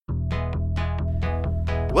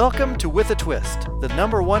Welcome to With a Twist, the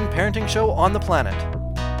 #1 parenting show on the planet.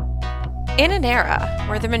 In an era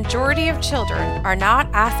where the majority of children are not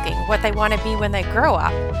asking what they want to be when they grow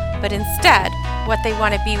up, but instead what they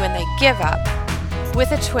want to be when they give up,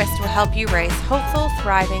 With a Twist will help you raise hopeful,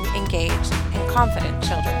 thriving, engaged, and confident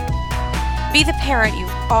children. Be the parent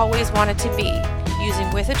you've always wanted to be using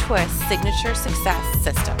With a Twist's signature success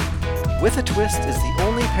system. With a Twist is the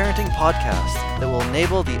only parenting podcast that will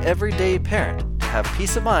enable the everyday parent to have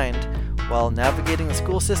peace of mind while navigating the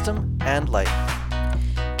school system and life.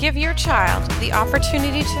 Give your child the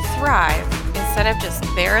opportunity to thrive instead of just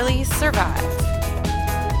barely survive.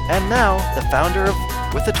 And now, the founder of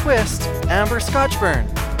With a Twist, Amber Scotchburn.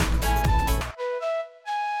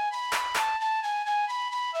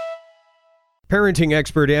 Parenting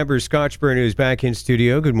expert Amber Scotchburn is back in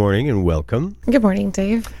studio. Good morning and welcome. Good morning,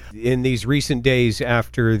 Dave. In these recent days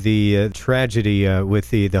after the tragedy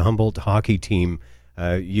with the Humboldt hockey team,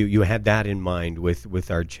 you had that in mind with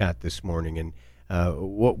our chat this morning. And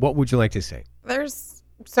what would you like to say? There's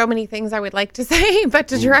so many things I would like to say, but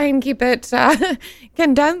to try and keep it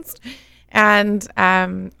condensed and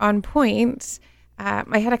on point,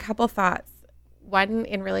 I had a couple thoughts. One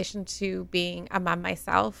in relation to being a mom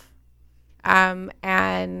myself.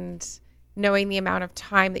 And knowing the amount of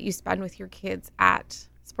time that you spend with your kids at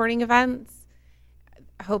sporting events,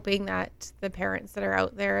 hoping that the parents that are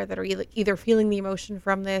out there that are either feeling the emotion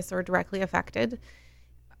from this or directly affected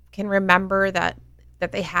can remember that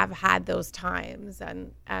they have had those times.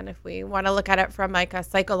 And if we want to look at it from like a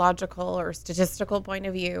psychological or statistical point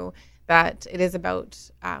of view, that it is about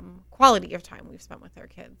quality of time we've spent with our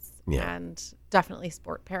kids. Yeah. And definitely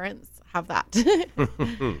sport parents have that.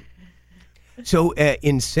 So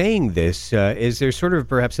in saying this, is there sort of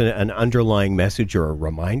perhaps an underlying message or a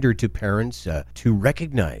reminder to parents to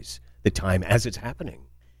recognize the time as it's happening?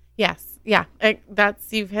 Yes. Yeah.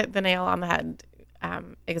 You've hit the nail on the head.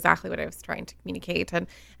 Exactly what I was trying to communicate. And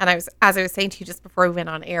as I was saying to you just before we went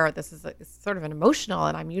on air, this is sort of an emotional,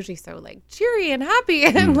 and I'm usually so like cheery and happy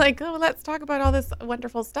and like, oh, let's talk about all this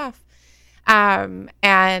wonderful stuff. And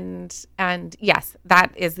yes,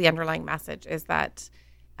 that is the underlying message, is that,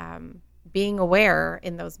 being aware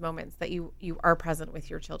in those moments that you are present with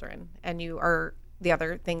your children, and you are, the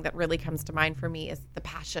other thing that really comes to mind for me is the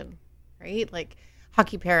passion, right? Like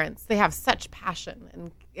hockey parents, they have such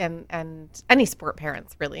passion, and any sport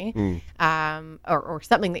parents really, or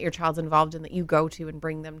something that your child's involved in that you go to and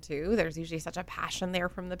bring them to. There's usually such a passion there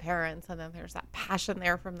from the parents, and then there's that passion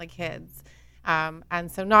there from the kids. And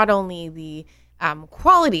so not only the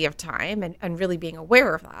quality of time and really being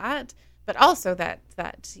aware of that, but also that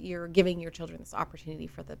you're giving your children this opportunity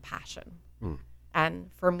for the passion.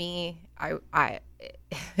 And for me, I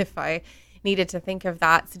if I needed to think of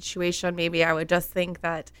that situation, maybe I would just think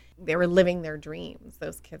that they were living their dreams.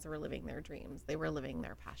 Those kids were living their dreams. They were living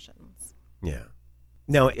their passions. Yeah.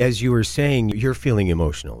 Now, as you were saying, you're feeling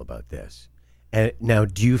emotional about this. And now,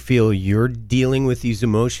 do you feel you're dealing with these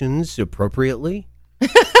emotions appropriately?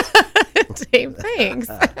 Dave, thanks.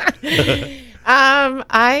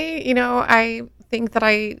 I think that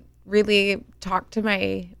I really talk to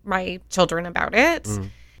my children about it,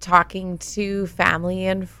 talking to family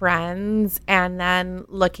and friends, and then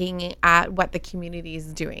looking at what the community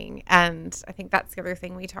is doing. And I think that's the other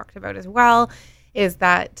thing we talked about as well, is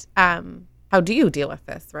that how do you deal with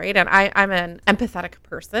this, right? And I'm an empathetic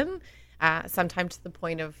person, sometimes to the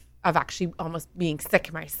point of actually almost being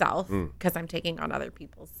sick myself because I'm taking on other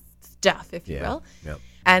people's stuff, if you will. Yep.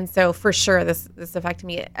 And so for sure this affected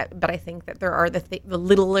me, but I think that there are the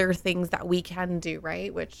littler things that we can do,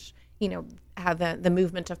 right? Which, have the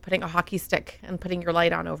movement of putting a hockey stick and putting your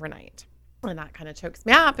light on overnight. And that kind of chokes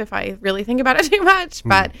me up if I really think about it too much.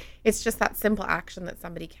 But it's just that simple action that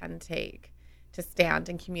somebody can take to stand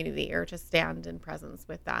in community or to stand in presence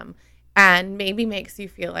with them, and maybe makes you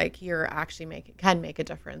feel like you're actually can make a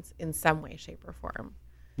difference in some way, shape, or form.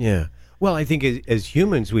 Yeah. Well, I think as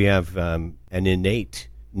humans, we have an innate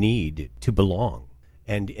need to belong.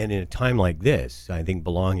 And in a time like this, I think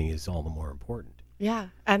belonging is all the more important. Yeah.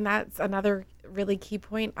 And that's another really key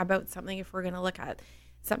point about something, if we're going to look at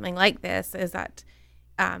something like this, is that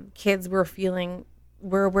kids were feeling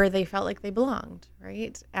where they felt like they belonged,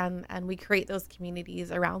 right? And we create those communities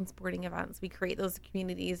around sporting events. We create those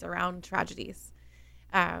communities around tragedies.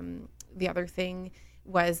 The other thing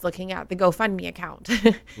was looking at the GoFundMe account,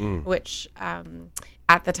 which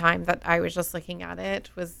at the time that I was just looking at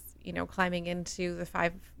it was, climbing into the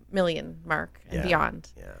 5 million mark and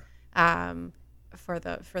beyond. Yeah. For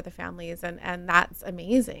the families, and that's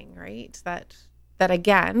amazing, right? That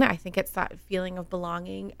again, I think it's that feeling of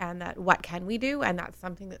belonging, and that what can we do, and that's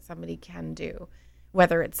something that somebody can do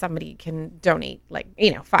whether it's somebody can donate like,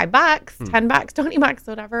 $5, $10, $20,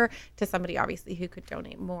 whatever, to somebody obviously who could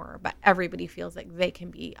donate more. But everybody feels like they can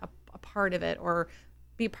be a part of it or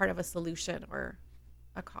be part of a solution or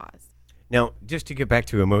a cause. Now, just to get back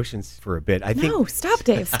to emotions for a bit, I think... No, stop,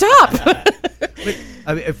 Dave, stop.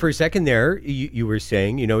 But, for a second there, you were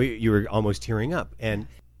saying, you were almost tearing up. And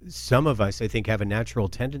some of us, I think, have a natural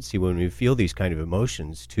tendency when we feel these kind of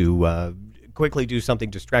emotions to quickly do something,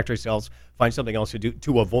 distract ourselves, find something else to do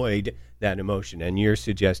to avoid that emotion. And you're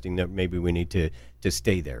suggesting that maybe we need to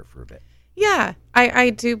stay there for a bit. Yeah,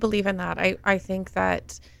 I do believe in that. I think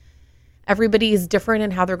that everybody is different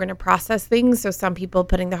in how they're going to process things. So some people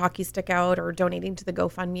putting the hockey stick out or donating to the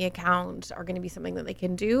GoFundMe account are going to be something that they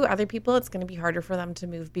can do. Other people, it's going to be harder for them to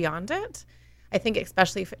move beyond it. I think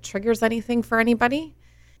especially if it triggers anything for anybody.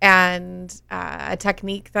 And a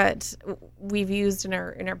technique that we've used in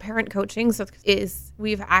our parent coaching is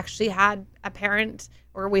we've actually had a parent,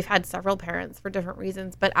 or we've had several parents for different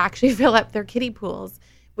reasons, but actually fill up their kiddie pools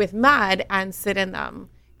with mud and sit in them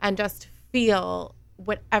and just feel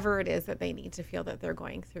whatever it is that they need to feel that they're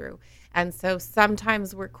going through. And so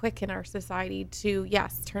sometimes we're quick in our society to,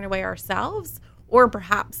 yes, turn away ourselves, or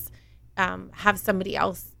perhaps have somebody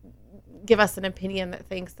else give us an opinion that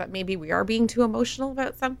thinks that maybe we are being too emotional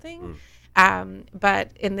about something.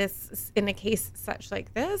 But in a case such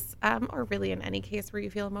like this, or really in any case where you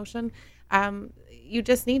feel emotion, you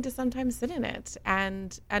just need to sometimes sit in it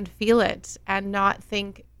and feel it and not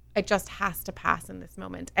think it just has to pass in this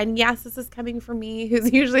moment. And yes, this is coming from me,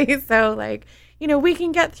 who's usually so like, we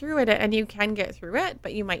can get through it, and you can get through it,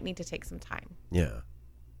 but you might need to take some time. Yeah.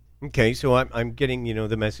 Okay, so I'm getting,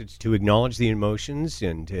 the message to acknowledge the emotions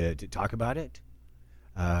and to talk about it,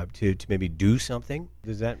 to maybe do something.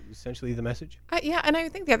 Is that essentially the message? Yeah, and I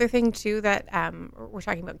think the other thing too that we're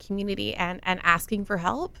talking about community and asking for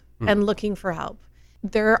help and looking for help.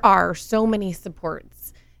 There are so many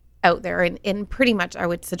supports out there in pretty much, I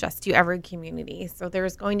would suggest, to every community. So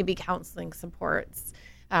there's going to be counseling supports.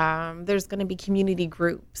 There's going to be community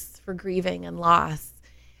groups for grieving and loss.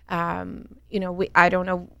 I don't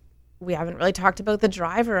know. We haven't really talked about the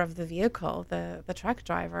driver of the vehicle, the truck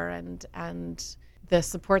driver, and the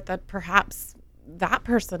support that perhaps that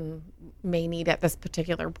person may need at this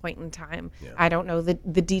particular point in time. Yeah. I don't know the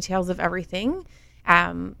details of everything,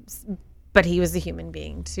 but he was a human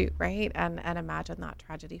being too, right? And imagine that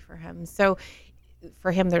tragedy for him. So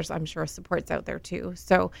for him, there's, I'm sure, supports out there too.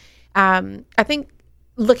 So I think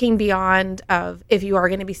looking beyond of if you are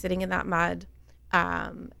going to be sitting in that mud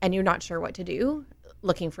and you're not sure what to do,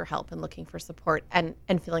 looking for help and looking for support and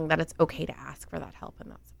feeling that it's okay to ask for that help and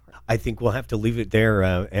that support. I think we'll have to leave it there.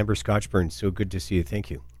 Amber Scotchburn, so good to see you. Thank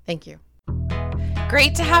you. Thank you.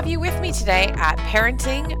 Great to have you with me today at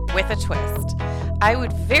Parenting with a Twist. I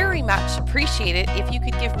would very much appreciate it if you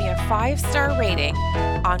could give me a 5-star rating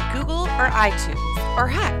on Google or iTunes, or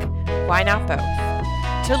heck, why not both?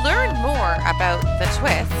 To learn more about The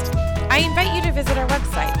Twist, I invite you to visit our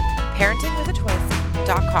website,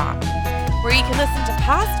 parentingwithatwist.com, where you can listen to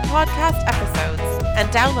past podcast episodes and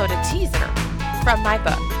download a teaser from my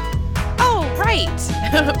book. Oh, right,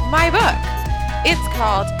 my book. It's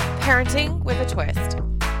called Parenting with a Twist,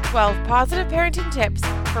 12 positive parenting tips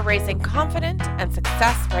for raising confident and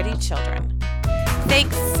success-ready children.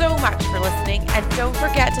 Thanks so much for listening, and don't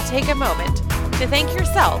forget to take a moment to thank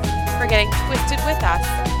yourself for getting twisted with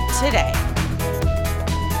us today.